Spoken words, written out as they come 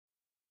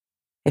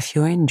If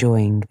you're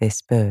enjoying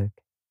this book,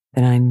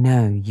 then I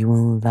know you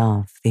will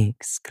love the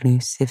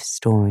exclusive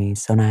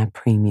stories on our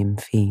premium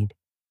feed.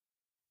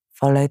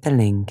 Follow the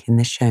link in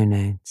the show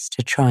notes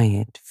to try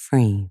it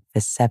free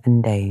for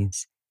 7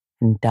 days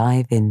and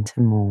dive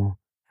into more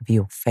of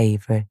your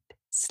favorite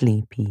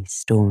sleepy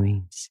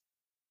stories.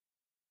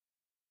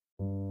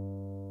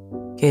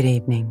 Good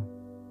evening,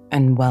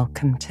 and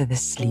welcome to the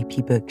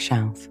Sleepy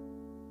Bookshelf,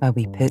 where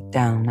we put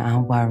down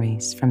our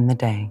worries from the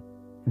day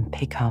and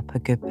pick up a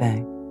good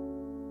book.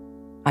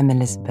 I'm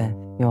Elizabeth,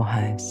 your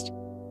host,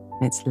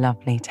 and it's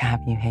lovely to have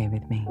you here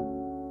with me.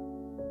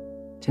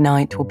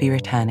 Tonight we'll be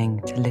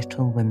returning to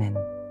Little Women,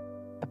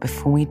 but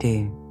before we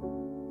do,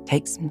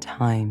 take some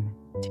time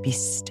to be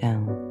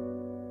still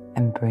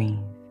and breathe.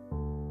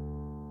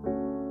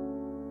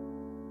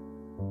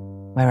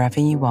 Wherever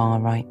you are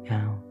right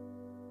now,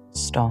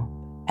 stop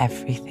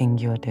everything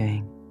you're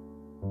doing.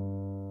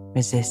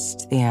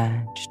 Resist the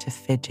urge to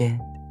fidget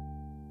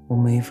or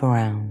move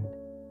around.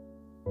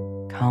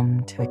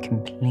 Come to a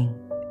complete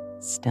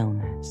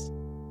stillness.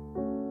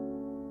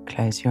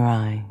 Close your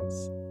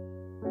eyes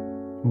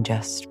and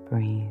just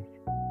breathe.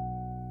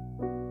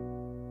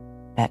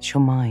 Let your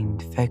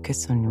mind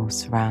focus on your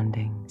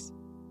surroundings.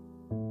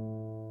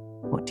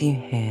 What do you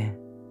hear?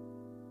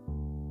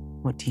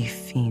 What do you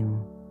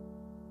feel?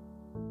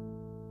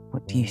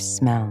 What do you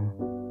smell?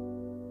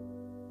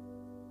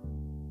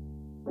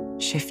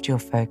 Shift your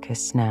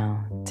focus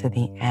now to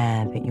the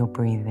air that you're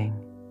breathing.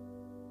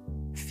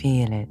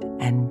 Feel it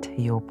enter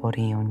your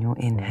body on your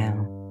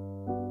inhale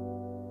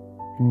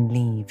and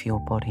leave your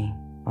body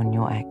on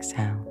your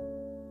exhale.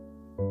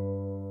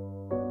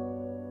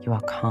 You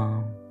are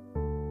calm.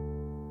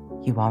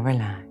 You are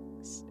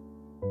relaxed.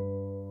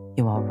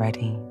 You are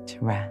ready to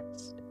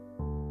rest.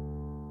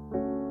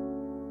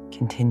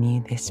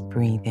 Continue this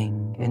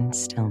breathing and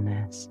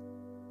stillness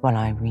while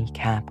I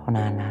recap on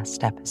our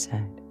last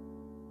episode.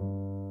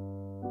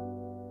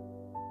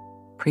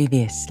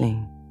 Previously,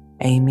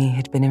 Amy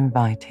had been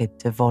invited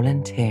to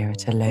volunteer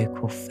at a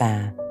local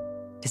fair,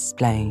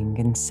 displaying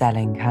and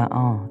selling her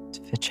art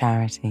for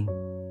charity.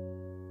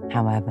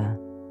 However,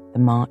 the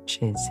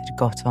marchers had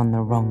got on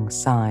the wrong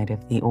side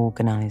of the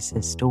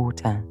organiser's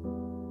daughter,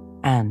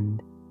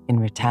 and, in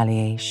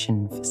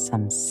retaliation for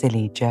some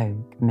silly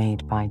joke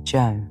made by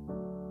Joe,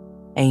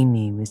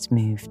 Amy was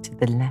moved to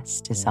the less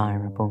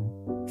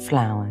desirable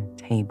flower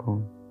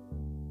table.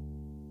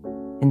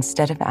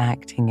 Instead of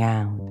acting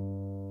out,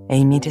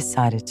 Amy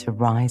decided to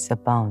rise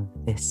above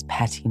this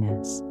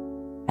pettiness,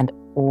 and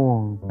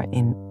all were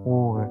in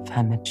awe of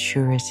her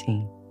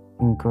maturity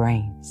and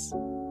grace.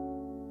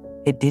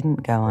 It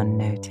didn't go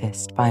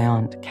unnoticed by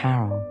Aunt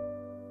Carol,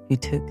 who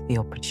took the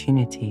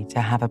opportunity to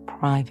have a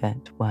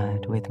private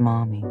word with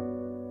Marmee.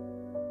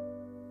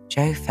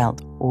 Joe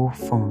felt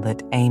awful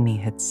that Amy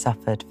had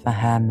suffered for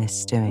her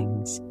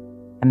misdoings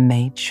and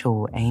made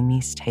sure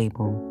Amy's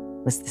table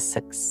was the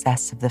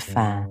success of the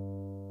fair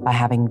by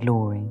having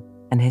Laurie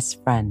and his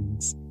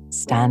friends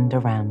stand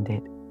around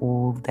it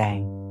all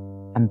day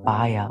and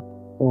buy up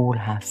all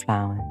her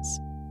flowers.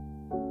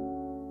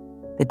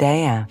 The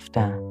day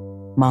after,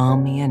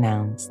 Marmee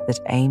announced that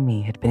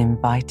Amy had been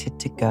invited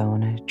to go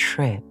on a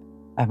trip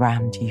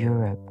around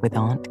Europe with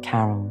Aunt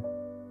Carol,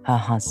 her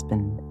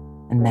husband,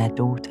 and their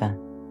daughter.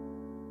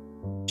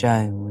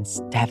 Jo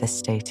was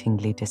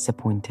devastatingly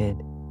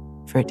disappointed,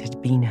 for it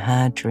had been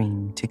her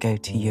dream to go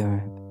to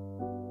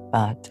Europe,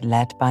 but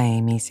led by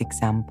Amy's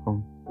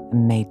example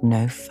and made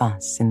no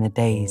fuss in the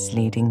days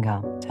leading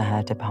up to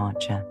her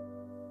departure.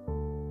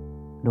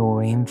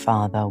 Laurie and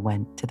father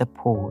went to the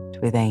port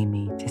with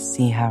Amy to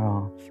see her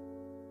off,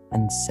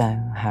 and so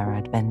her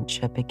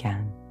adventure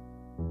began.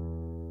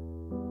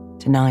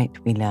 Tonight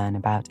we learn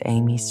about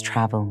Amy's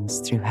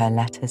travels through her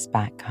letters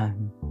back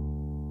home,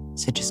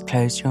 so just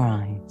close your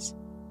eyes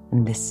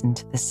and listen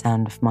to the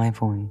sound of my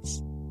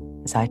voice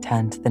as I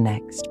turn to the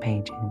next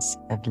pages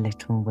of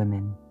Little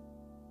Women.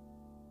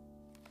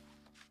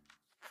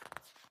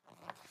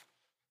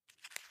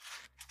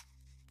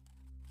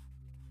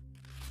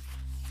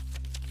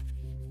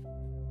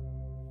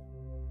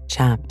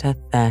 Chapter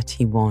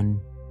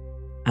 31.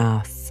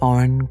 Our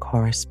Foreign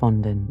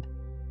Correspondent.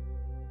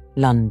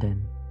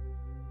 London.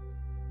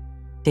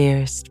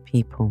 Dearest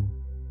people,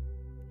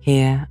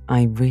 here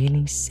I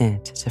really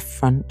sit at a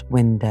front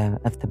window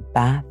of the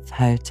Bath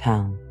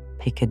Hotel,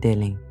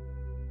 Piccadilly.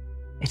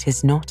 It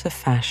is not a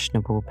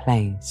fashionable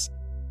place,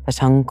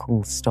 but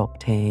Uncle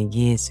stopped here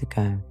years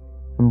ago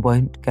and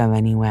won't go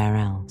anywhere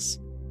else.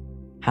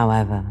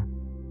 However,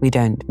 we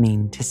don't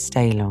mean to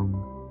stay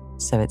long,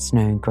 so it's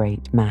no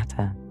great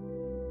matter.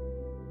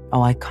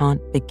 Oh, I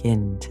can't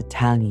begin to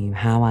tell you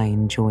how I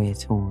enjoy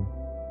it all.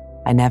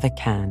 I never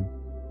can,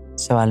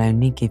 so I'll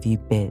only give you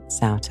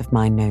bits out of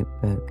my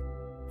notebook,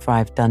 for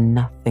I've done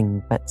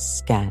nothing but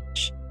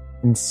sketch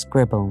and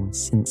scribble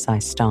since I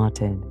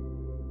started.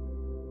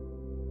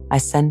 I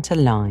sent a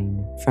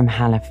line from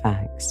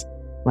Halifax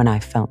when I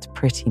felt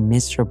pretty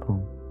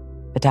miserable,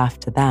 but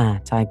after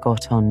that I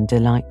got on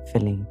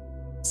delightfully,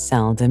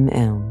 seldom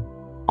ill,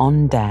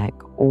 on deck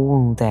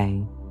all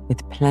day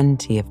with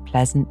plenty of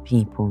pleasant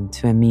people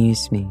to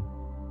amuse me.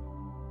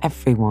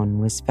 Everyone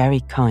was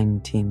very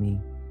kind to me,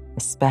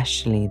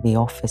 especially the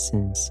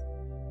officers.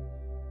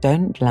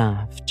 Don't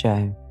laugh,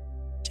 Joe.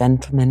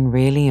 Gentlemen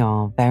really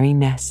are very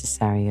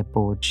necessary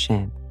aboard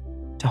ship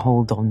to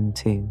hold on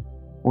to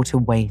or to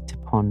wait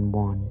upon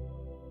one,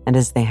 and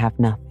as they have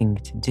nothing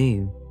to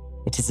do,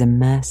 it is a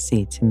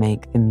mercy to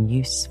make them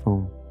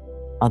useful.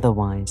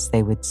 Otherwise,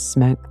 they would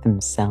smoke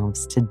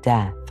themselves to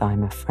death,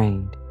 I'm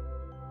afraid.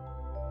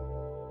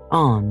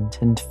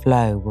 Aunt and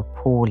Flo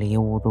were poorly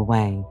all the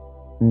way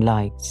and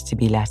liked to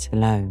be let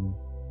alone,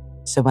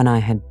 so when I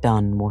had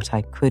done what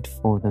I could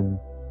for them,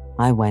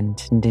 I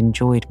went and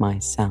enjoyed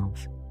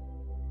myself.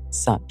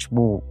 Such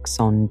walks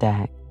on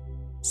deck,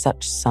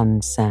 such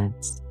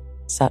sunsets,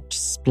 such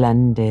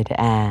splendid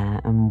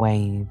air and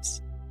waves.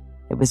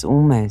 It was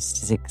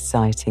almost as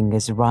exciting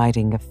as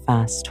riding a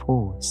fast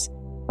horse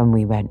when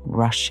we went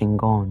rushing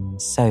on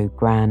so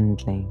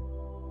grandly.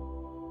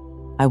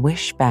 I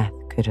wish Beth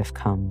could have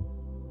come.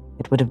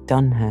 It would have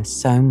done her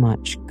so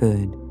much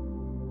good.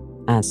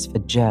 As for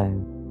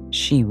Jo,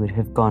 she would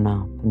have gone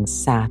up and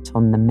sat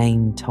on the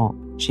main-top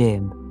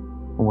jib,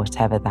 or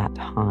whatever that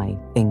high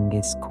thing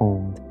is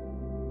called,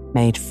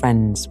 made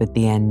friends with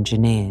the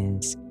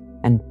engineers,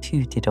 and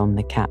tooted on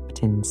the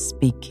captain's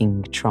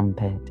speaking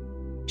trumpet.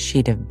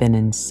 She'd have been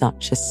in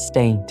such a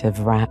state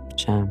of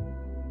rapture.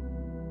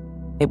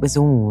 It was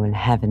all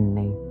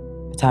heavenly,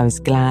 but I was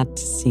glad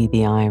to see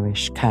the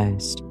Irish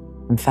coast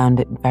and found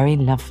it very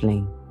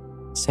lovely,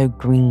 so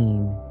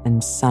green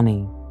and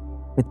sunny,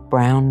 with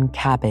brown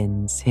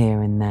cabins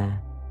here and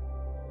there,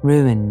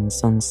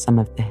 ruins on some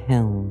of the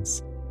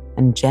hills,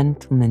 and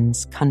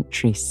gentlemen's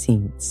country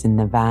seats in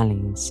the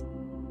valleys,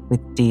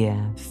 with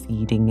deer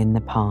feeding in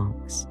the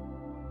parks.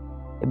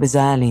 It was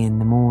early in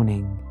the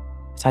morning,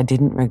 but I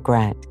didn't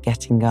regret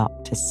getting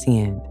up to see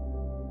it,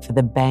 for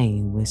the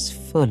bay was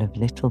full of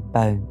little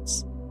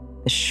boats,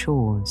 the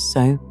shore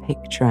so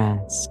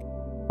picturesque,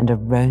 and a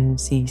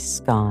rosy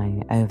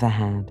sky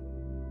overhead.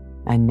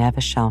 I never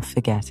shall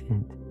forget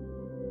it.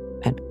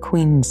 At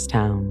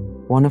Queenstown,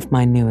 one of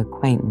my new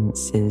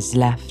acquaintances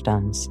left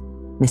us,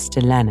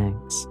 Mr.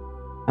 Lennox,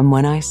 and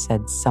when I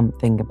said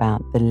something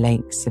about the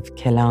lakes of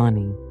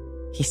Killarney,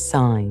 he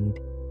sighed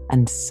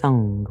and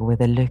sung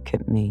with a look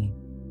at me.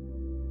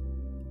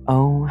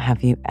 Oh,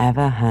 have you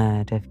ever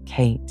heard of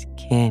Kate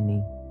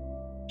Kearney?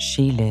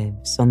 She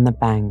lives on the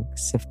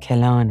banks of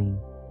Killarney.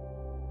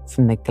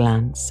 From the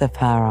glance of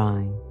her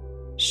eye,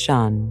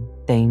 shun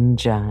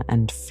danger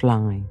and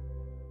fly,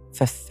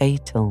 for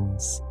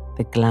fatal's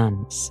the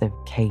glance of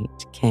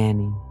Kate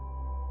Kearney.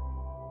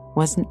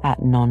 Wasn't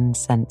that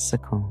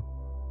nonsensical?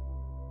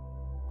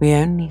 We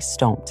only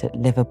stopped at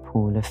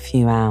Liverpool a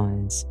few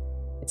hours.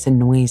 It's a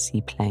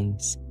noisy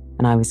place,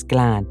 and I was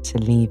glad to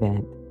leave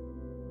it.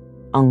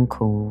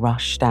 Uncle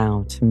rushed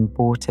out and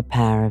bought a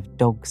pair of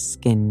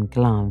dogskin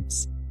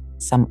gloves,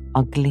 some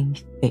ugly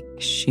thick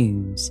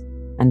shoes,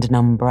 and an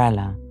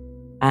umbrella,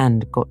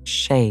 and got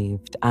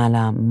shaved a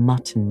la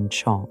mutton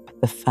chop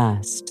the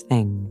first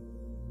thing.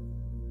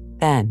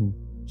 Then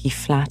he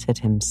flattered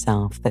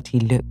himself that he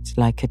looked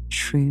like a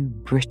true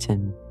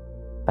Briton,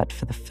 but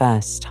for the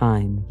first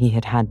time he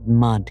had had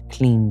mud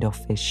cleaned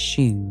off his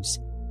shoes.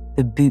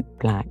 The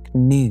bootblack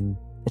knew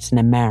that an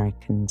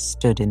American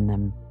stood in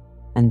them,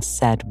 and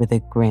said with a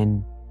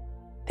grin,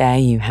 "There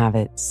you have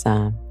it,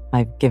 sir.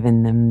 I've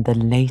given them the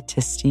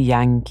latest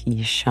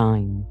Yankee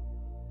shine."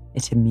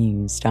 It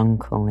amused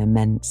Uncle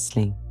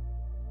immensely.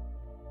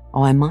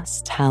 Oh, I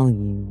must tell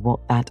you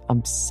what that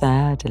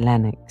absurd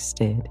Lennox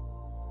did.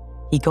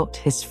 He got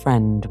his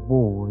friend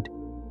Ward,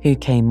 who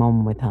came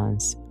on with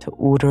us, to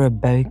order a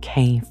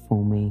bouquet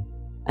for me,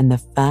 and the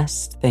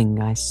first thing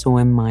I saw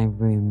in my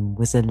room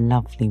was a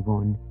lovely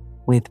one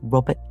with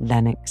Robert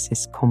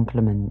Lennox's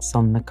compliments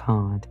on the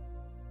card.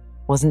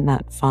 Wasn't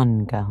that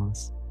fun,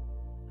 girls?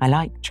 I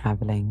like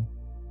travelling.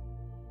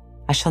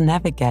 I shall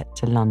never get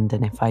to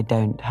London if I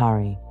don't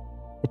hurry.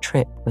 The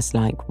trip was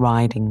like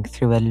riding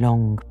through a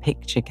long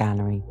picture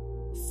gallery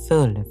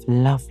full of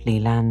lovely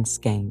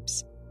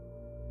landscapes.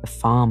 The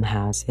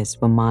farmhouses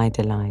were my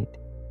delight,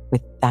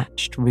 with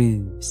thatched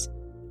roofs,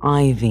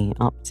 ivy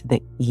up to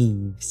the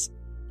eaves,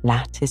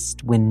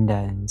 latticed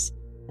windows,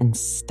 and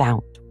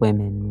stout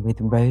women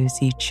with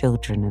rosy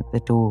children at the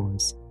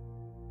doors.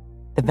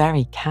 The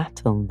very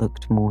cattle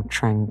looked more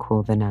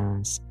tranquil than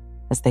ours,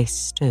 as they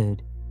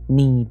stood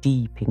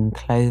knee-deep in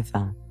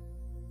clover,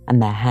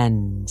 and their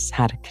hens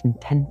had a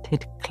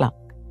contented cluck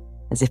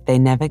as if they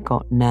never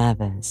got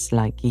nervous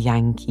like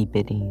Yankee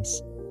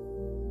biddies.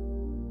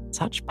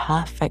 Such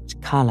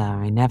perfect colour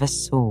I never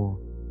saw.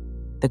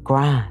 The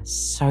grass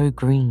so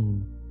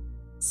green,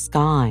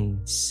 sky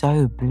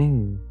so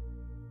blue,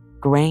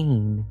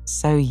 grain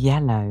so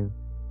yellow,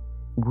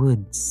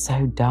 woods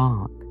so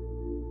dark.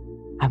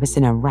 I was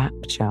in a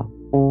rapture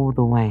all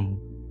the way.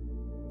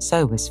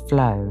 So was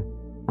Flo,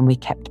 and we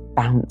kept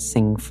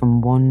bouncing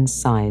from one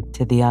side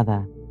to the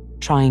other,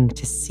 trying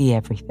to see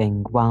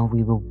everything while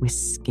we were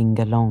whisking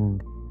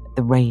along at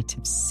the rate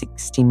of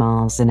 60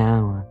 miles an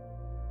hour.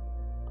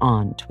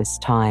 Aunt was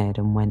tired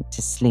and went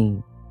to sleep,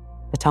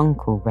 but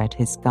Uncle read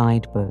his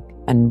guidebook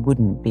and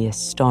wouldn't be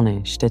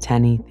astonished at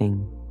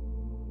anything.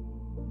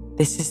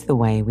 This is the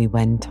way we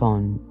went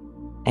on,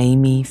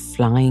 Amy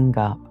flying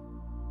up.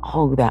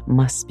 Oh, that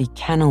must be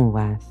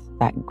Kenilworth,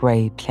 that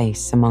grey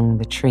place among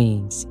the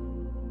trees,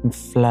 and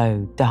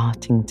Flo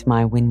darting to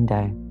my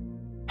window.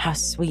 How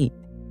sweet!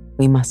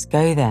 We must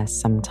go there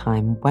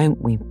sometime,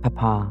 won't we,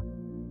 Papa?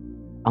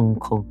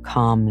 Uncle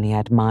calmly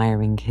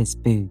admiring his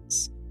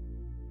boots.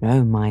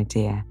 No, my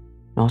dear,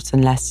 not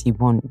unless you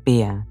want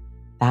beer.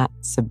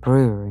 That's a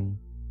brewery.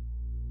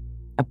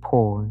 A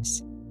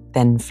pause,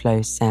 then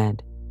Flo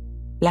said,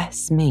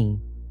 Bless me,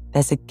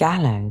 there's a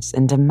gallows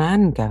and a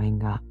man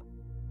going up.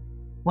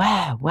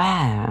 Where,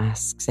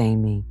 asks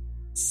Amy,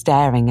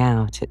 staring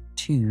out at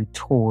 2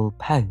 tall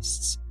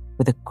posts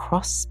with a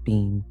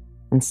crossbeam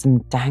and some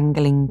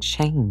dangling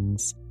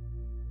chains.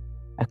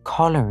 A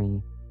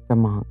colliery,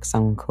 remarks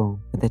Uncle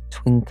with a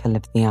twinkle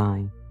of the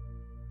eye.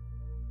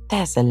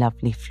 There's a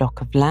lovely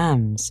flock of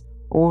lambs,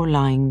 all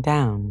lying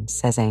down,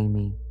 says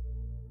Amy.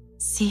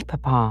 See,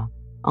 Papa,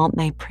 aren't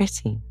they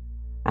pretty?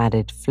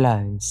 Added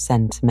Flo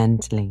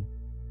sentimentally.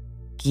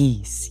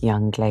 Geese,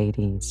 young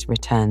ladies,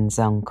 returns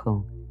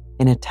Uncle,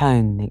 in a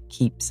tone that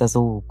keeps us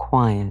all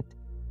quiet,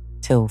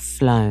 till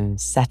Flo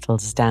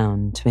settles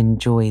down to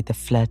enjoy the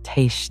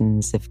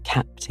flirtations of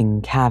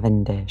Captain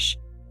Cavendish,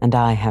 and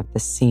I have the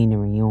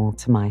scenery all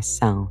to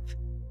myself.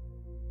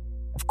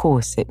 Of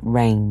course, it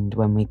rained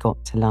when we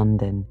got to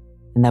London,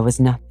 and there was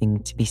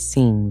nothing to be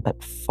seen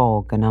but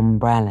fog and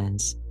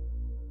umbrellas.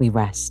 We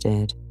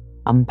rested,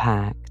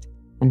 unpacked,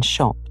 and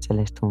shopped a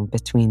little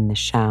between the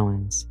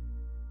showers.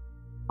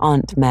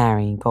 Aunt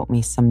Mary got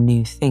me some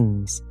new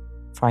things,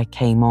 for I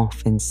came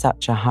off in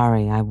such a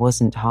hurry I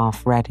wasn't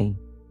half ready.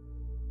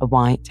 A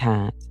white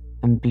hat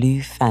and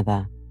blue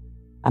feather,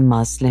 a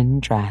muslin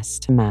dress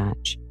to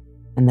match,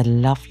 and the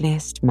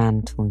loveliest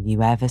mantle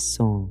you ever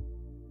saw.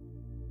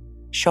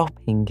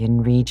 Shopping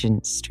in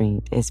Regent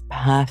Street is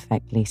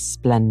perfectly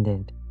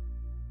splendid.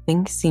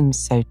 Things seem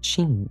so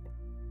cheap.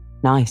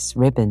 Nice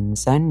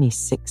ribbons, only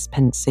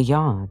 6p a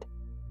yard.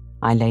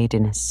 I laid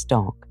in a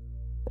stock,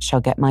 but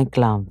shall get my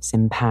gloves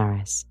in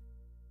Paris.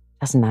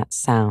 Doesn't that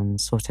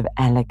sound sort of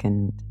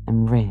elegant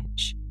and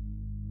rich?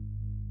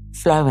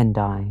 Flo and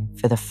I,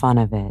 for the fun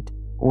of it,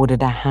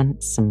 ordered a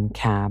hansom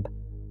cab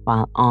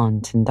while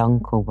Aunt and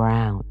Uncle were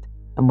out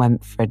and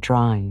went for a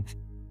drive,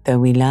 though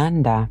we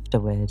learned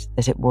afterward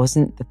that it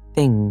wasn't the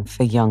thing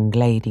for young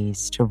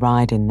ladies to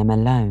ride in them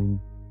alone.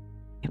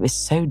 It was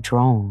so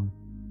droll,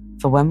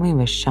 for when we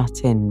were shut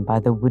in by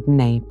the wooden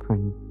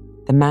apron,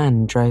 the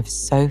man drove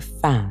so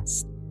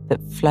fast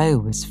that Flo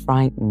was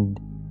frightened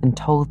and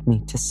told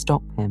me to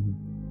stop him.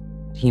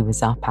 But he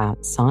was up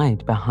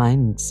outside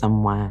behind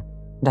somewhere,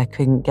 and I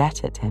couldn't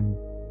get at him.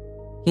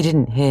 He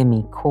didn't hear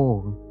me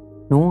call,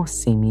 nor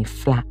see me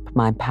flap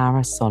my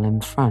parasol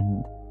in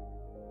front.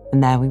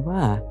 And there we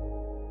were,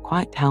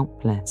 quite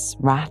helpless,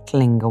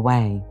 rattling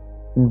away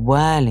and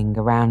whirling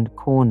around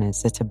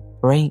corners at a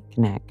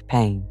breakneck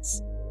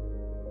pace.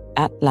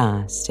 At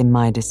last, in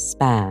my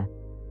despair,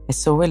 I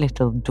saw a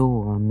little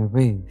door on the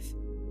roof,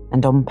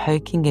 and on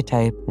poking it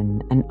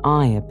open, an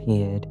eye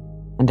appeared,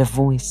 and a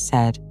voice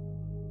said,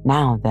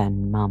 "Now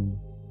then, Mum."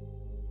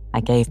 I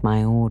gave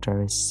my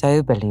order as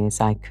soberly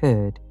as I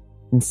could,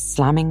 and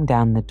slamming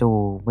down the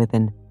door with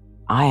an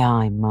 "Aye,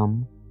 aye,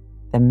 Mum,"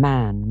 the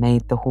man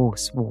made the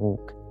horse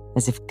walk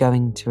as if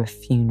going to a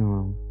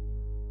funeral.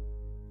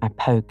 I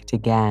poked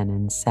again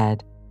and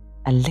said,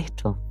 "A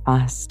little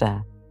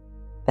faster."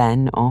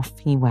 Then off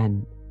he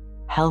went,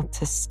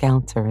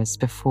 helter-skelter as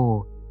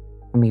before,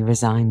 and we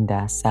resigned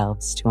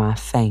ourselves to our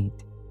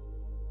fate.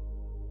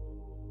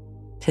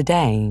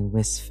 Today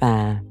was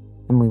fair,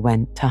 and we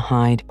went to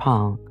Hyde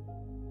Park,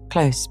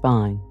 close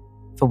by,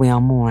 for we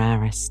are more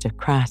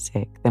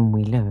aristocratic than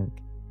we look.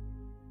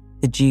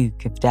 The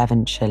Duke of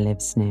Devonshire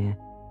lives near.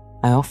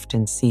 I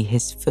often see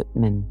his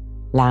footman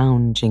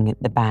lounging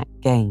at the back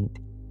gate,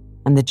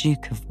 and the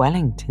Duke of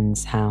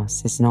Wellington's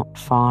house is not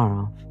far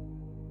off.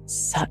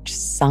 Such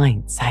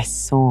sights I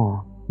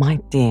saw, my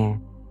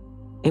dear.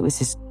 It was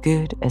as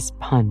good as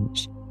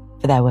punch,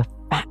 for there were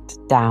fat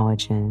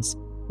dowagers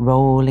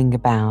rolling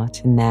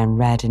about in their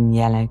red and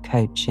yellow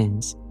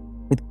coaches,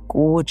 with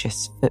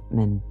gorgeous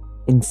footmen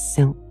in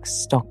silk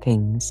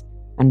stockings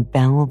and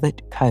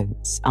velvet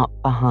coats up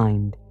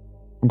behind,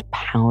 and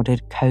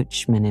powdered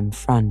coachmen in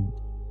front.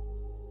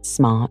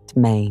 Smart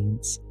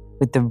maids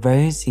with the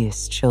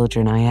rosiest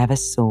children I ever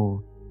saw,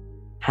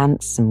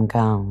 handsome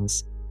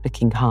girls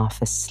looking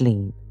half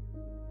asleep,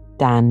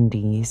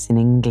 dandies in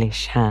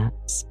English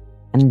hats,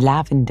 and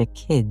lavender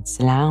kids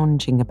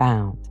lounging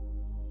about,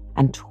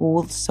 and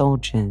tall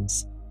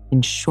soldiers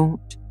in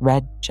short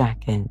red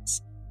jackets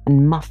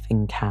and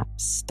muffin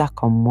caps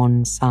stuck on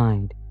one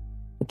side,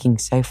 looking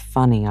so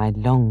funny I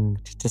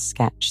longed to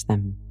sketch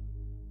them.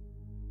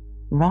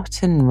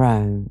 Rotten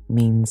Row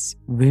means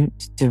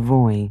Route de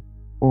Roy,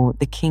 or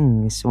the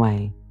King's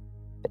Way,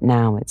 but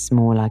now it's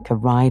more like a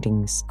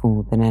riding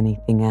school than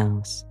anything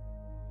else.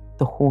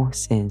 The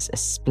horses are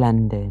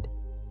splendid,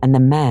 and the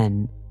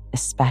men,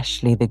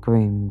 especially the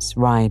grooms,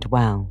 ride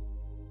well,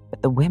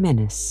 but the women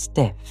are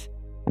stiff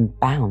and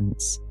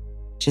bounce,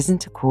 which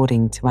isn't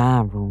according to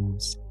our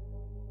rules.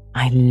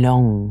 I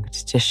longed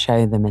to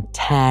show them a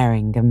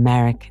tearing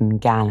American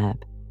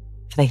gallop,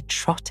 for they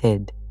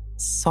trotted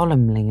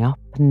solemnly up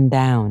and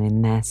down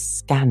in their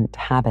scant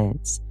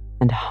habits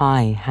and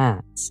high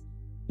hats,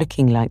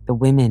 looking like the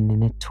women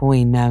in a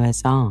toy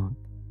Noah's Ark.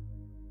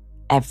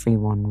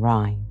 Everyone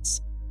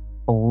rides,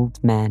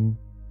 old men,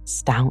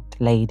 stout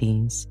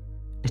ladies,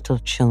 little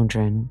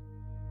children,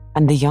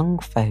 and the young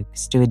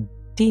folks do a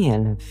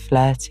deal of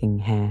flirting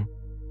here.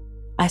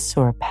 I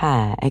saw a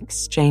pair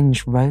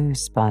exchange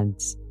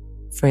rosebuds,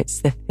 for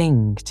it's the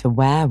thing to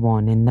wear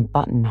one in the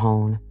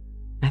buttonhole.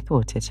 I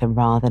thought it a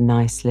rather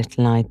nice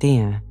little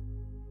idea.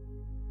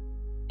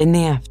 In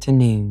the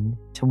afternoon,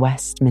 to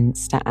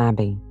Westminster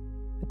Abbey,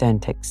 but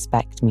don't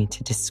expect me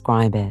to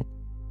describe it.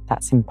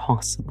 That's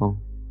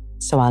impossible,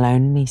 so I'll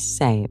only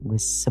say it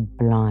was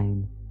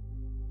sublime.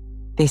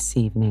 This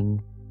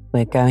evening,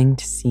 we're going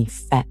to see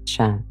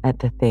Fetcher at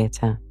the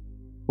theatre,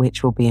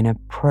 which will be an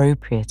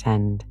appropriate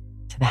end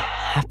to the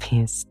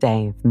happiest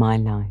day of my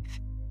life.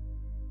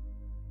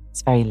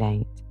 It's very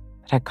late,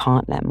 but I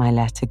can't let my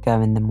letter go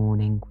in the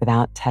morning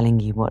without telling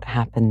you what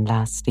happened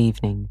last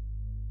evening.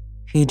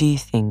 Who do you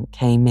think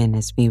came in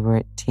as we were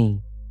at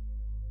tea?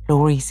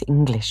 Laurie's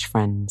English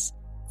friends,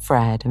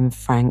 Fred and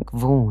Frank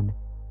Vaughan.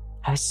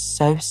 I was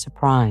so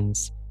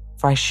surprised,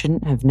 for I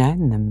shouldn't have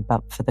known them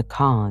but for the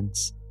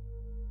cards.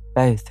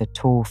 Both are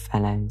tall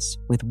fellows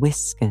with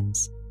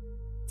whiskers.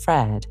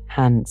 Fred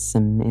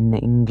handsome in the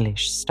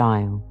English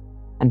style,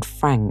 and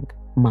Frank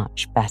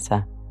much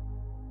better.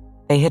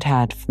 They had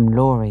heard from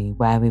Laurie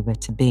where we were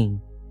to be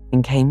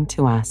and came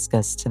to ask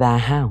us to their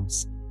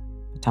house,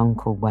 but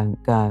Uncle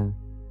won't go,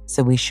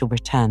 so we shall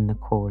return the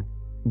call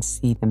and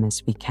see them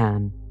as we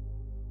can.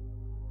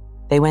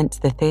 They went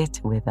to the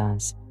theatre with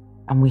us,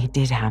 and we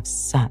did have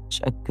such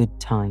a good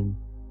time,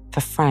 for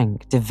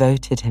Frank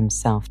devoted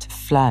himself to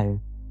Flo,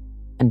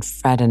 and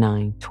Fred and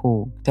I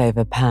talked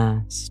over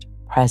past,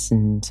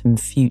 present and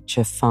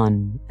future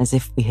fun as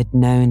if we had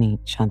known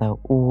each other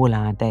all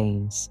our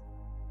days.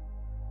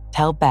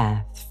 Tell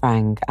Beth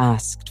Frank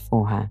asked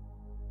for her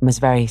and was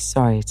very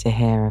sorry to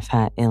hear of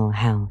her ill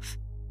health.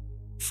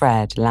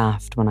 Fred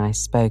laughed when I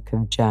spoke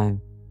of Joe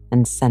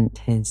and sent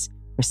his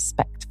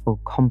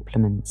respectful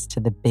compliments to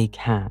the big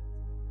hat.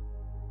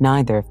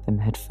 Neither of them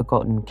had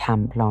forgotten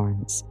Camp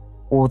Lawrence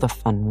or the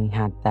fun we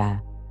had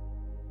there.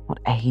 What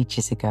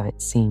ages ago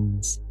it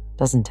seems,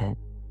 doesn't it?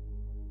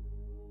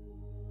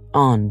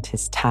 Aunt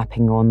is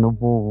tapping on the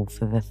wall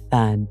for the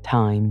third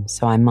time,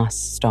 so I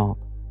must stop.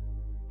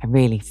 I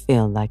really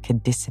feel like a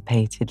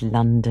dissipated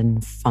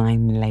London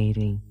fine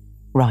lady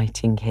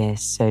writing here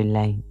so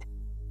late,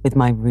 with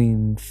my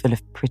room full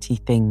of pretty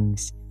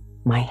things,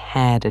 my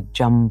head a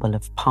jumble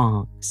of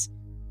parks,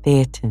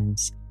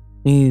 theatres,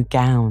 new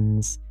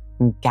gowns,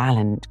 and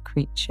gallant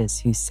creatures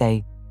who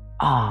say,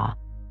 "Ah,"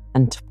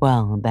 and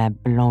twirl their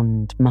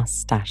blonde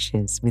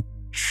moustaches with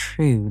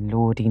true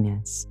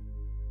lordiness.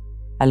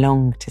 I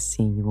long to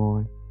see you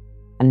all,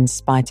 and in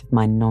spite of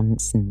my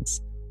nonsense,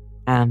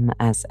 am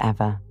as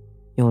ever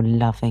your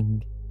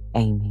loving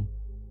Amy.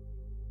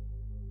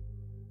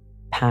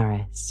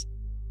 Paris.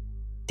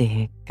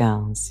 Dear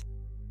girls,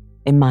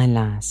 in my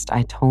last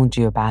I told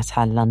you about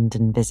our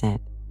London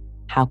visit,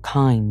 how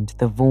kind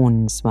the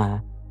Vaughans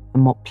were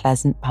and what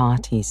pleasant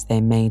parties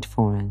they made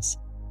for us.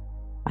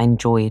 I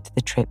enjoyed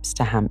the trips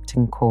to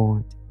Hampton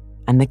Court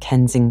and the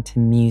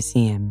Kensington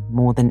Museum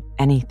more than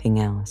anything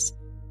else,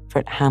 for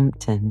at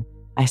Hampton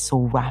I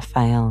saw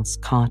Raphael's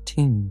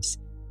cartoons,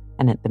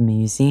 and at the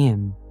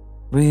museum,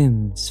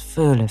 rooms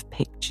full of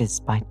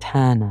pictures by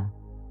Turner,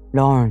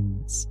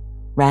 Lawrence,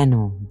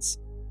 Reynolds,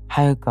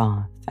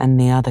 Hogarth, and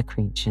the other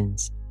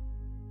creatures.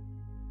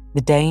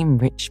 The day in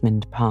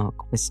Richmond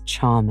Park was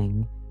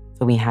charming,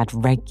 for we had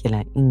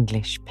regular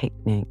English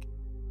picnic,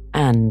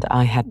 and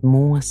I had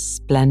more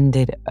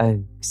splendid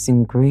oaks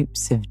and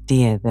groups of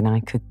deer than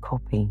I could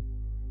copy.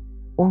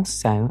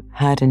 Also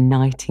heard a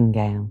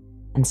nightingale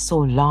and saw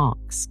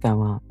larks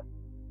go up.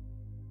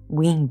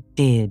 We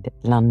did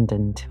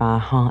London to our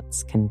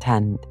heart's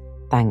content,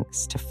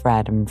 thanks to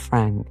Fred and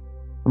Frank,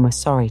 and were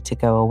sorry to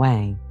go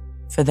away,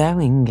 for though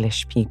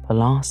English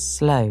people are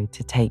slow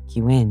to take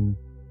you in,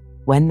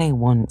 when they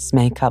once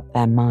make up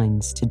their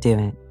minds to do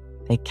it,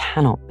 they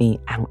cannot be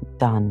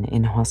outdone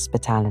in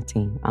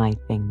hospitality, I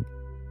think.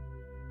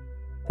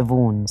 The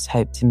Vaughans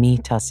hope to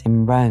meet us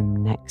in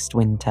Rome next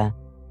winter.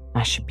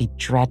 I should be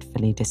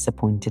dreadfully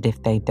disappointed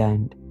if they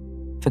don't,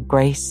 for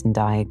Grace and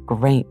I are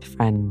great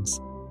friends,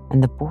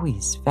 and the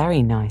boys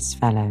very nice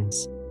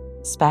fellows,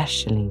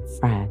 especially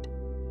Fred.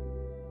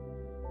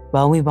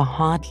 Well, we were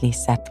hardly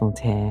settled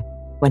here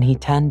when he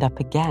turned up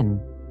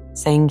again,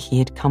 saying he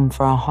had come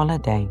for a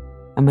holiday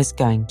and was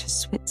going to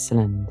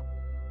Switzerland.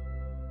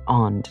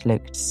 Aunt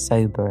looked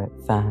sober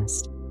at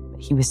first,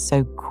 but he was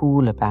so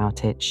cool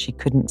about it she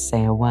couldn't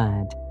say a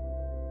word.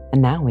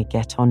 And now we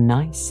get on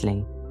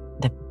nicely,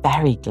 and are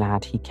very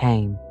glad he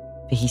came,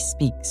 for for he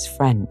speaks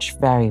French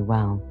very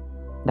well,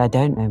 and I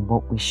don't know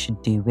what we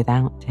should do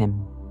without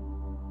him.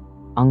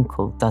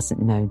 Uncle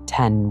doesn't know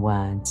 10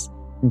 words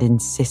and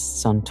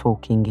insists on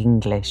talking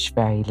English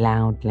very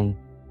loudly,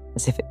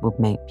 as if it would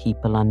make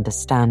people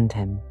understand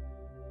him.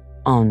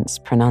 Aunt's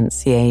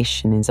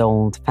pronunciation is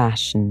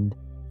old-fashioned,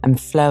 and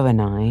Flo and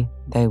I,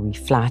 though we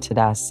flattered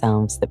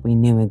ourselves that we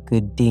knew a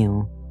good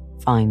deal,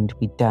 find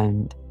we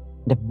don't,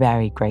 and are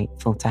very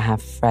grateful to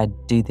have Fred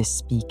do the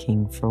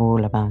speaking for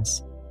all of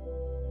us.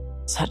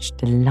 Such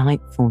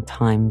delightful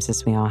times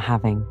as we are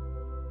having,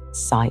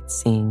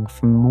 sightseeing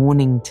from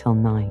morning till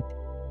night,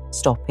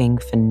 stopping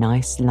for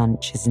nice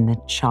lunches in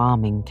the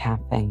charming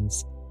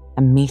cafes,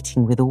 and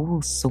meeting with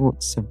all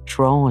sorts of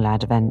droll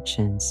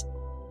adventures.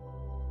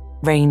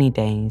 Rainy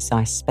days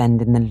I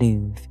spend in the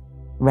Louvre,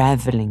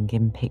 revelling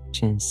in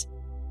pictures.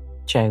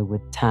 Jo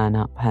would turn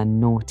up her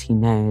naughty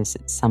nose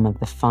at some of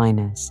the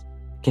finest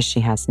because she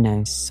has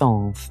no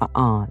soul for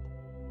art,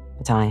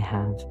 but I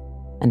have,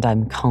 and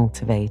I'm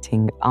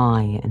cultivating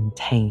eye and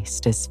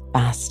taste as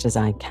fast as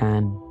I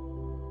can.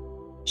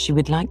 She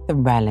would like the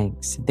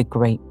relics of the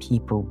great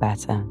people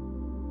better,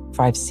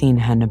 for I've seen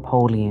her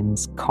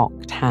Napoleon's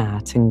cocked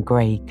hat and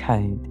grey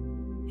coat,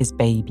 his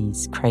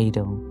baby's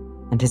cradle,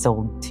 and his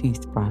old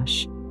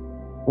toothbrush.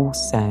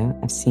 Also,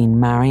 I've seen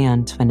Marie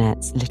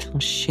Antoinette's little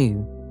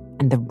shoe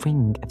and the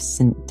ring of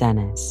St.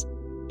 Denis,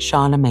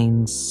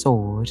 Charlemagne's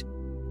sword,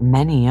 and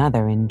many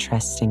other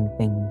interesting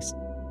things.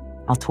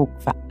 I'll talk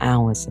for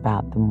hours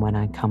about them when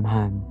I come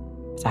home,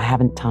 but I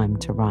haven't time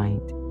to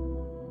write.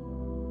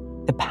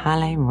 The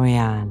Palais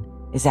Royal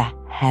is a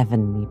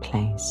heavenly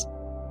place,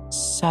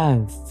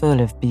 so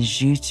full of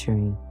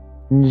bijouterie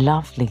and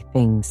lovely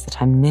things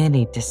that I'm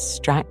nearly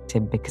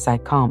distracted because I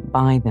can't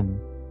buy them.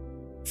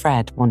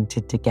 Fred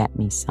wanted to get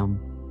me some,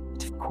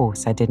 but of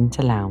course I didn't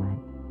allow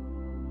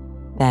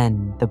it.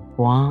 Then the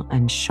Bois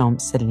and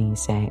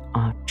Champs-Élysées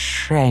are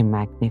très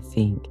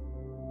magnifiques.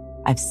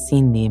 I've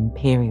seen the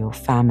imperial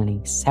family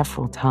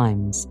several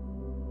times.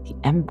 The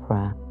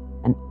emperor,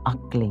 an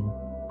ugly,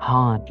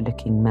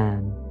 hard-looking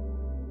man.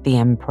 The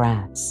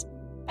empress,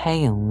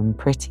 pale and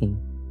pretty,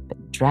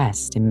 but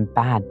dressed in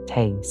bad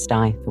taste,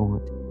 I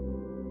thought.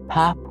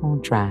 Purple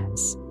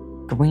dress,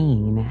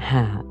 green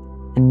hat,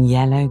 and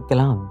yellow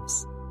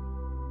gloves.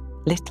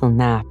 Little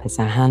Nap is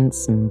a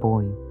handsome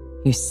boy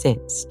who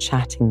sits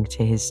chatting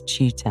to his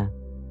tutor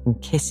and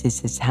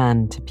kisses his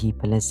hand to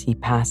people as he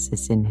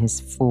passes in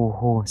his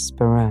 4-horse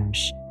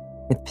barouche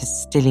with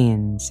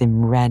postilions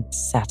in red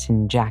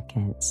satin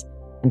jackets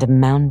and a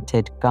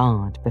mounted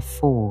guard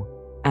before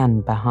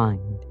and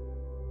behind.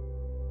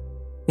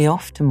 We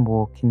often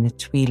walk in the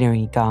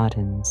Tuileries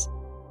Gardens.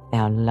 They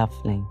are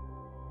lovely,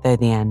 though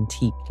the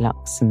antique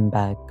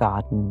Luxembourg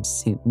gardens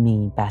suit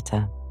me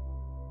better.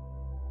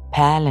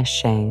 Père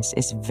Lachaise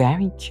is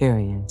very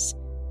curious,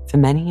 for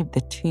many of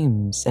the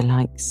tombs are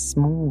like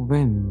small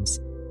rooms,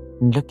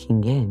 and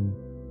looking in,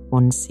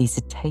 one sees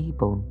a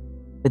table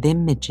with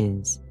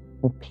images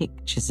or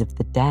pictures of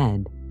the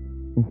dead,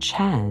 and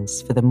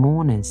chairs for the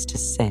mourners to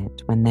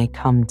sit when they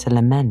come to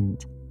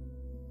lament.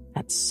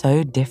 That's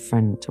so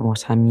different to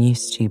what I'm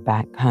used to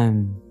back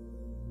home.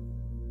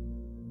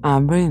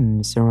 Our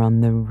rooms are on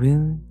the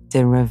Rue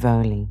de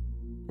Rivoli,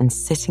 and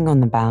sitting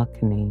on the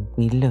balcony,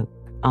 we look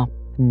up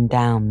and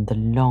down the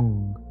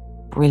long,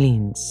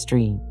 brilliant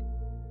street.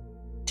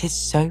 It is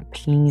so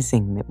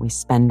pleasing that we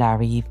spend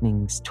our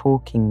evenings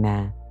talking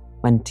there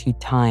when too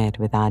tired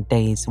with our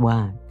day's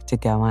work to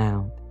go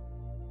out.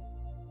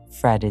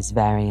 Fred is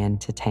very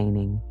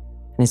entertaining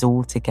and is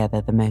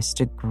altogether the most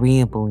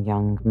agreeable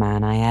young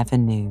man I ever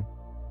knew,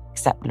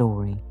 except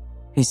Laurie,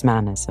 whose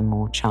manners are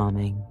more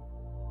charming.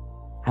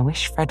 I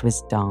wish Fred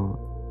was dark,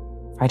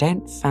 for I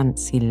don't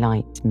fancy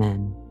light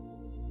men.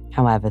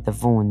 However, the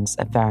Vaughans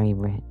are very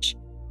rich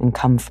and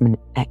come from an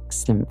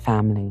excellent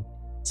family,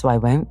 so I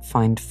won't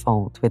find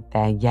fault with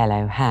their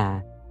yellow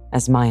hair,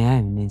 as my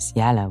own is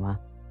yellower.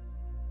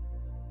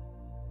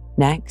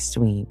 Next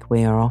week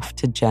we are off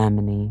to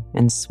Germany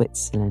and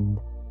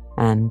Switzerland,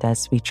 and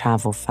as we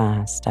travel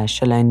fast, I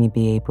shall only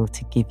be able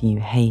to give you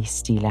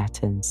hasty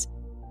letters.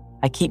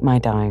 I keep my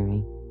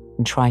diary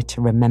and try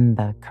to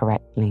remember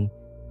correctly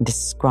and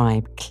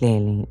describe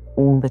clearly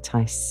all that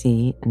I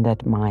see and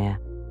admire,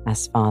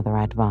 as Father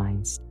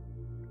advised.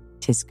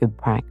 'Tis good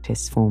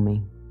practice for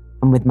me,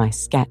 and with my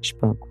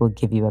sketchbook will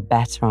give you a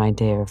better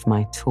idea of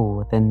my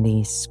tour than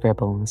these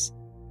scribbles.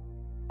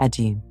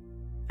 Adieu.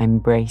 I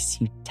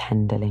embrace you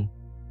tenderly.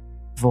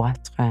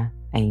 Votre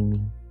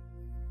Amy.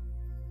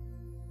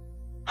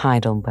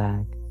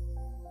 Heidelberg.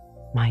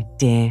 My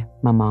dear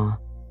Mamma,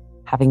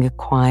 having a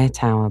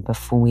quiet hour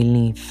before we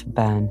leave for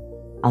Bern,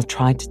 I'll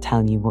try to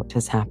tell you what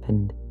has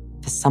happened,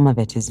 for some of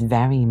it is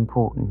very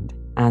important,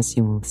 as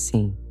you will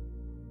see.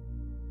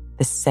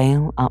 The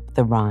sail up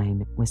the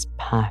Rhine was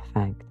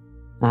perfect,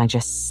 and I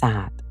just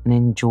sat and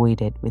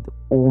enjoyed it with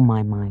all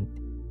my might.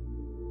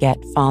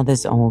 Get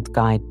Father's old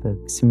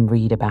guidebooks and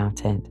read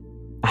about it.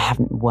 I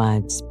haven't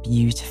words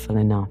beautiful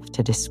enough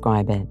to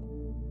describe it.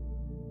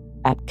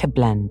 At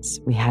Koblenz,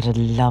 we had a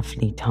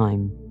lovely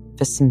time,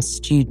 for some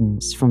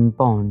students from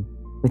Bonn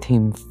with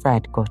whom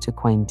Fred got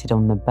acquainted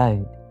on the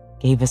boat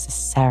gave us a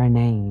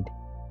serenade.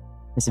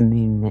 It was a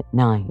moonlit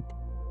night,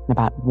 and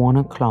about 1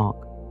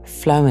 o'clock,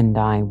 Flo and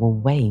I were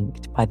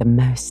waked by the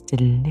most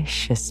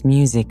delicious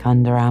music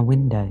under our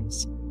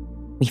windows.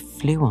 We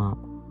flew up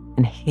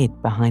and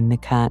hid behind the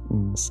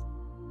curtains,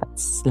 but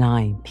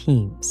sly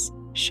peeps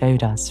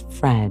showed us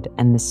Fred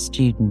and the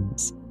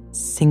students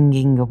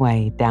singing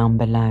away down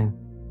below.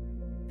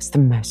 It was the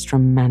most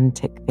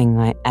romantic thing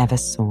I ever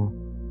saw.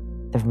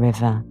 The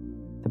river,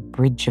 the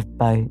bridge of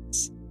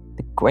boats,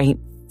 the great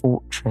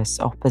fortress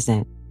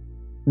opposite,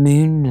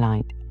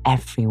 moonlight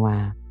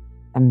everywhere,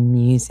 and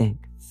music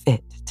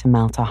fit to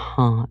melt a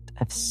heart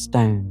of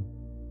stone.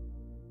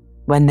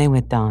 When they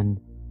were done,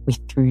 we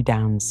threw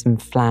down some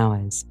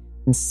flowers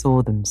and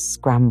saw them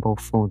scramble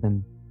for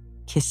them,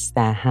 kiss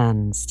their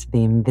hands to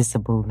the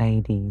invisible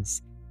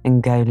ladies,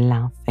 and go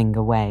laughing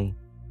away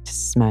to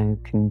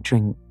smoke and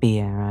drink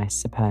beer, I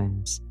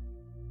suppose.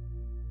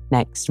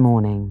 Next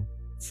morning,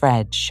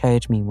 Fred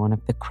showed me one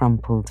of the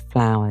crumpled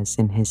flowers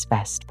in his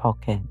vest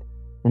pocket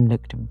and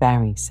looked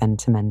very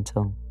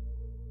sentimental.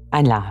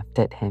 I laughed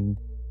at him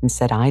and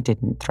said I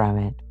didn't throw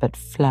it, but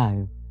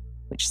Flo,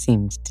 which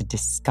seemed to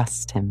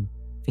disgust him,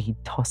 for he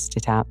tossed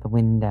it out the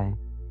window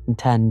and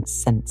turned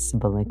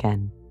sensible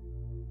again.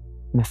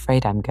 I'm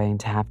afraid I'm going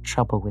to have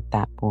trouble with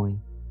that boy.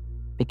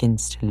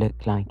 Begins to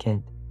look like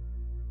it.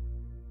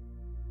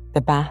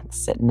 The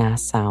baths at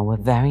Nassau were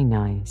very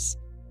nice.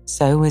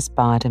 So was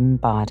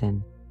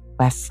Baden-Baden,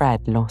 where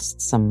Fred lost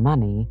some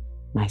money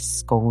and I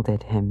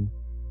scolded him.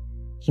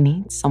 He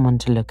needs someone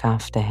to look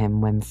after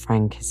him when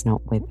Frank is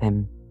not with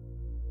him.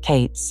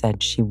 Kate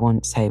said she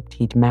once hoped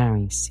he'd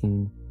marry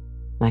soon,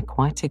 and I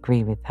quite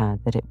agree with her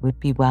that it would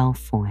be well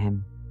for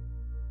him.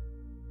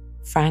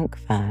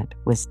 Frankfurt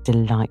was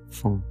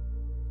delightful.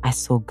 I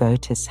saw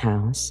Goethe's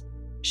house,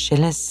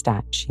 Schiller's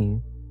statue,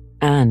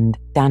 and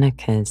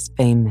Daneker's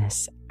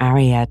famous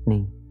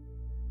Ariadne.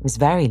 It was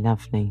very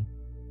lovely,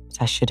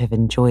 but I should have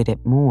enjoyed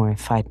it more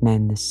if I'd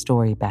known the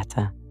story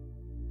better.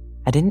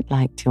 I didn't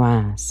like to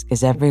ask,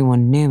 as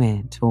everyone knew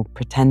it or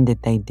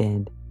pretended they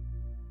did.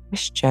 I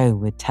wish Joe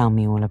would tell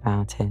me all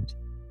about it.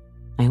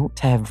 I ought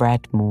to have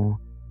read more,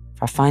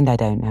 for I find I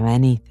don't know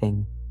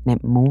anything, and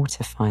it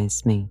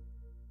mortifies me.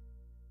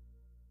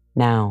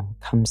 Now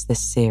comes the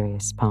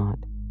serious part,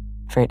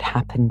 for it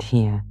happened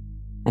here,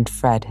 and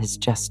Fred has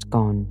just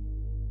gone.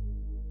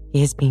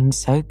 He has been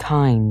so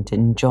kind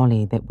and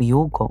jolly that we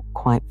all got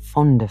quite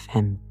fond of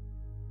him.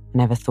 I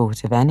never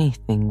thought of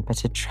anything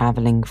but a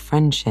travelling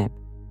friendship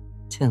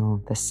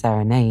till the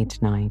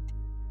serenade night.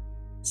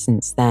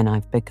 Since then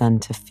I've begun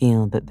to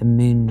feel that the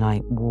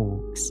moonlight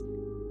walks,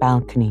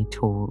 balcony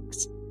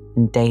talks,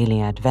 and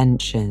daily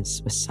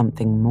adventures was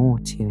something more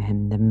to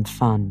him than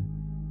fun.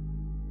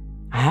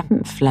 I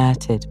haven't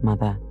flirted,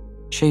 Mother,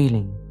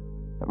 truly,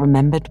 but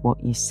remembered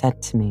what you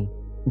said to me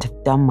and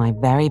have done my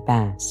very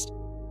best.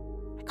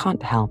 I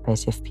can't help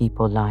it if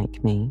people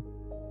like me.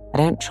 I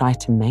don't try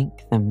to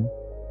make them.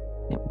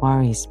 It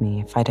worries me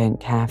if I don't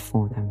care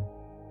for them,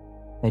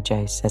 though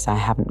Joe says I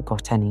haven't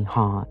got any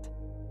heart.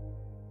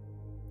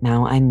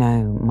 Now I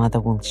know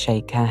Mother will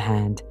shake her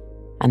head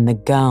and the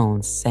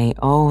girls say,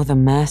 "Oh, the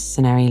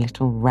mercenary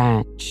little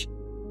wretch."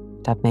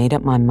 But I've made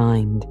up my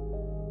mind,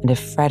 and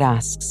if Fred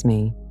asks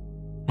me,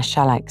 I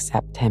shall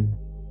accept him,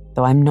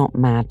 though I'm not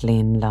madly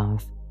in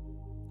love.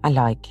 I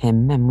like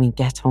him and we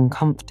get on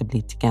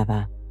comfortably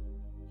together.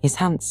 He's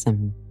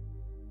handsome,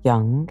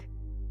 young,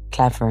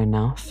 clever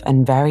enough,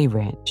 and very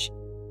rich,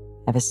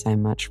 ever so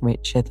much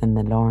richer than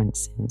the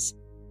Lawrences.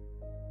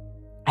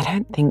 I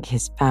don't think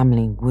his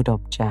family would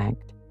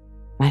object,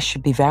 and I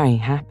should be very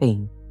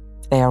happy,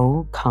 for they are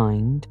all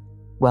kind,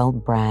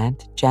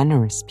 well-bred,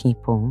 generous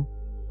people,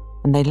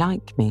 and they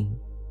like me.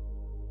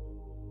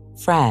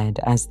 Fred,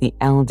 as the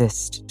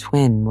eldest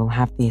twin, will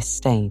have the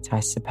estate, I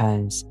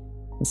suppose,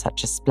 and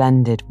such a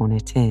splendid one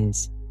it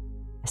is,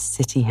 a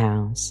city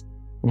house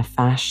in a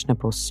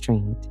fashionable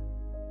street,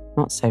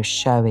 not so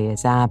showy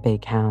as our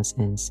big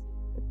houses,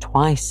 but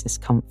twice as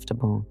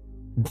comfortable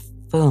and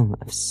full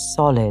of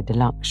solid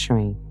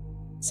luxury,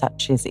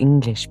 such as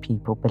English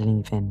people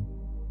believe in.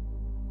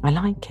 I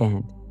like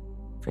it,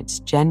 for it's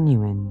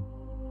genuine.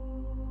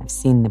 I've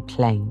seen the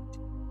plate,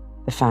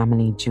 the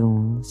family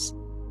jewels,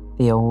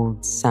 the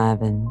old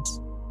servants,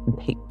 and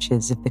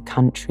pictures of the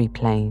country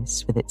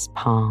place with its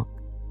park,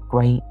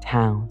 great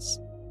house,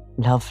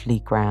 lovely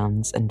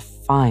grounds, and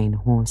fine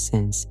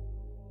horses.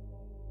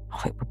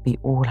 Oh, it would be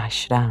all I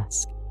should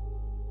ask.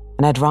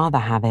 And I'd rather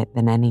have it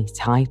than any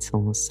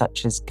titles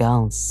such as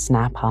girls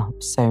snap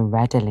up so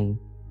readily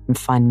and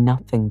find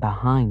nothing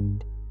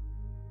behind.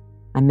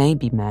 I may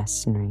be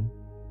mercenary,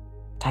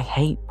 but I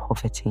hate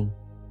poverty.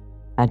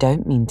 I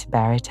don't mean to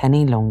bear it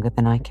any longer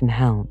than I can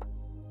help.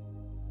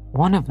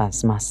 One of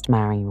us must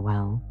marry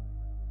well.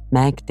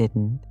 Meg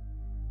didn't,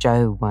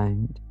 Joe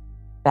won't,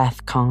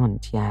 Beth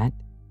can't yet.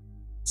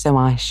 So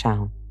I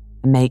shall,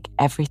 and make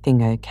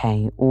everything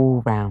okay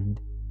all round.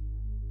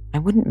 I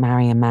wouldn't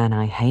marry a man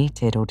I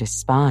hated or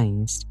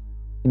despised,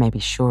 you may be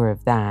sure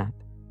of that,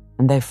 and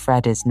and though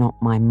Fred is not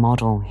my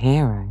model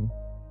hero,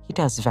 he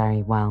does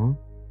very well,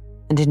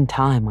 and in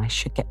time I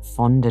should get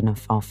fond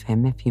enough of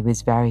him if he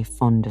was very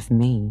fond of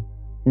me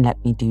and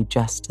let me do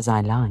just as I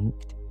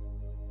liked.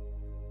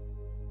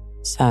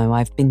 So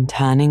I've been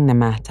turning the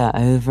matter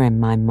over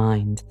in my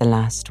mind the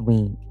last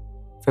week,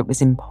 for it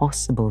was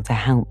impossible to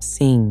help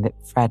seeing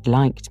that Fred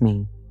liked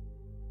me.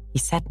 He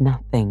said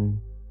nothing,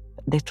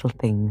 but little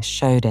things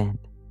showed it.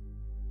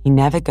 He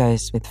never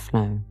goes with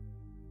Flo,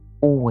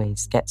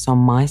 always gets on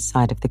my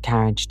side of the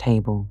carriage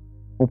table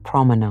or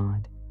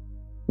promenade,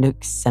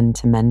 looks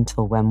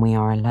sentimental when we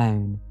are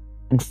alone,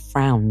 and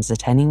frowns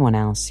at anyone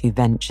else who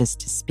ventures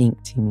to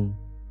speak to me.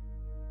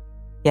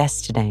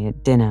 Yesterday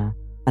at dinner,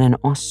 when an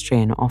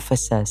Austrian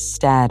officer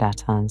stared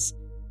at us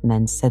and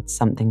then said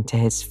something to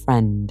his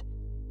friend,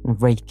 a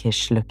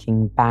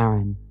rakish-looking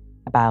baron,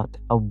 about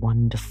a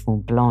wonderful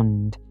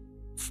blonde,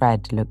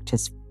 Fred looked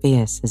as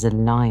fierce as a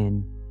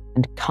lion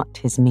and cut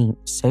his meat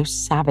so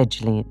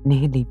savagely it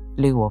nearly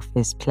flew off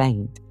his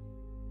plate.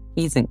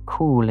 He isn't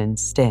cool and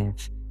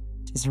stiff,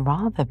 it is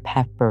rather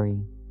peppery.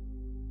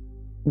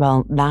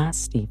 Well,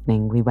 last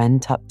evening we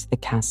went up to the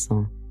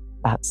castle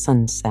about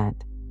sunset,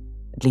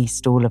 at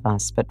least all of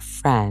us but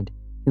Fred,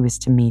 who was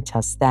to meet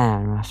us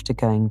there after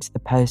going to the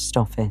post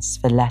office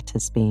for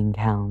letters being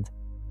held.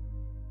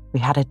 We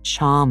had a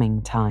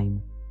charming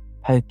time,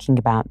 poking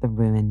about the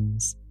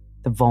ruins,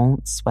 the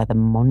vaults where the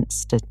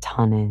monster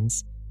tun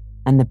is,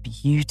 and the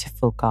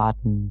beautiful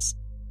gardens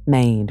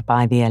made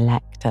by the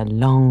Elector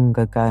long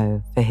ago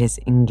for his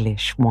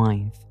English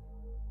wife.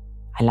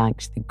 I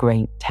liked the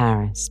great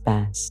terrace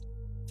best,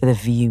 for the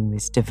view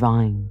was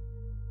divine.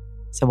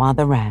 So while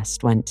the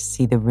rest went to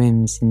see the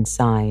rooms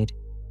inside,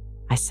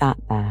 I sat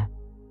there,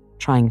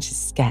 trying to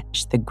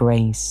sketch the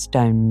grey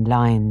stone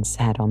lion's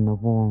head on the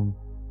wall,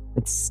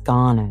 with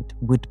scarlet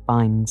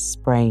woodbine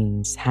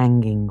sprays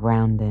hanging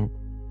round it.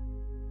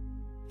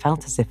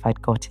 Felt as if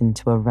I'd got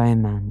into a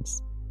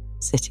romance,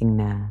 sitting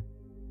there,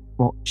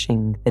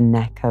 watching the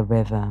Neckar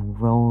River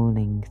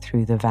rolling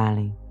through the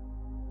valley,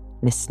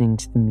 listening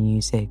to the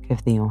music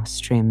of the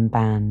Austrian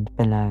band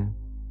below,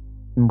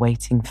 and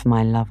waiting for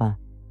my lover,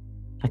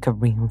 like a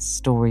real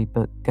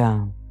storybook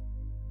girl.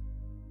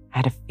 I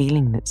had a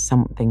feeling that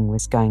something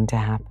was going to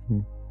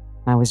happen,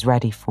 and I was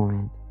ready for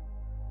it.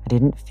 I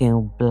didn't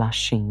feel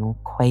blushy or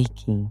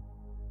quaky,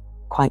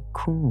 quite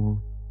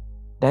cool,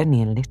 but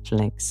only a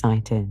little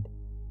excited.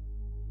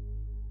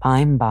 By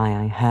and by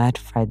I heard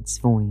Fred's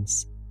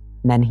voice,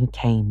 and then he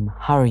came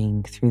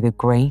hurrying through the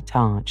great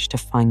arch to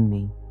find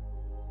me.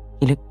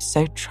 He looked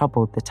so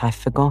troubled that I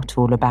forgot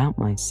all about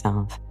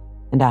myself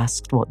and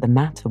asked what the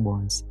matter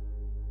was.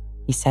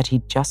 He said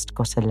he'd just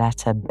got a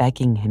letter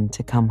begging him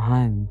to come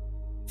home,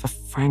 for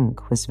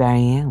Frank was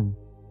very ill.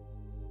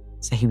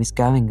 So he was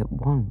going at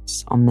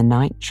once on the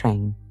night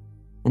train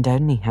and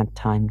only had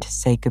time to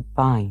say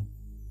goodbye.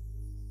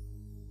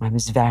 I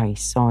was very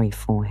sorry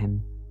for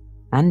him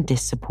and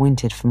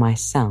disappointed for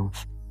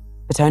myself,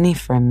 but only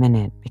for a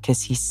minute,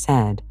 because he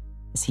said,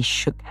 as he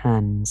shook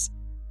hands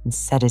and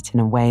said it in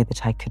a way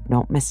that I could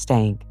not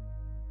mistake,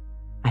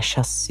 "I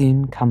shall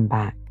soon come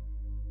back.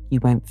 You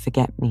won't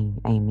forget me,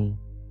 Amy."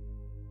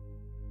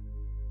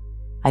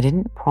 I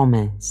didn't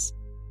promise,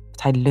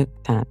 but I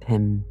looked at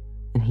him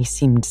and he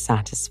seemed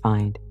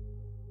satisfied,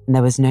 and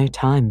there was no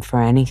time for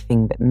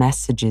anything but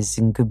messages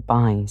and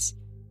goodbyes,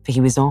 for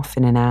he was off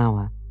in an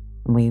hour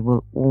and we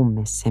will all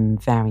miss him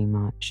very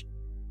much.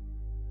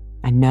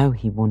 I know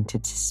he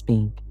wanted to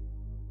speak,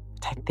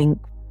 but I think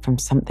from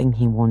something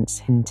he once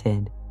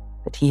hinted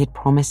that he had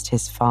promised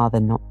his father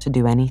not to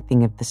do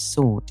anything of the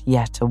sort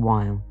yet a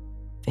while,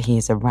 for he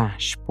is a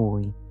rash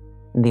boy,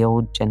 and the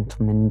old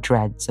gentleman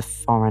dreads a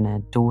foreigner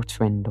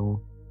daughter-in-law.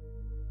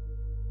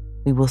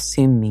 We will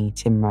soon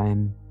meet in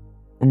Rome,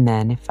 and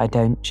then if I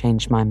don't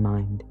change my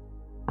mind,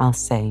 I'll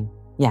say,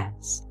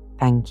 "Yes,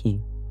 thank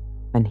you,"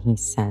 when he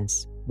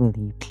says, "Will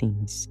you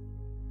please?"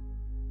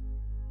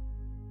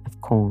 Of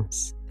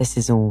course, this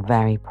is all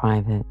very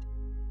private,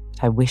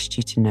 but I wished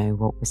you to know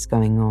what was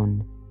going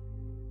on.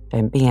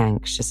 Don't be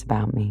anxious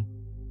about me.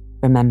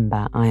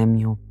 Remember, I am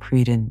your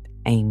prudent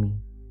Amy,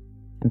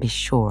 and be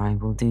sure I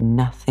will do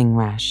nothing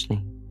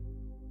rashly.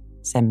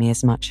 Send me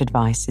as much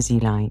advice as you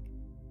like.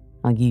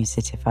 I'll use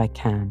it if I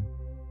can.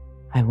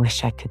 I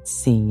wish I could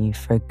see you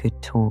for a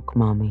good talk,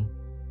 Mommy.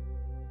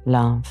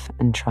 Love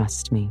and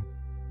trust me.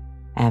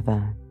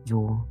 Ever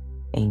your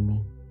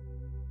Amy.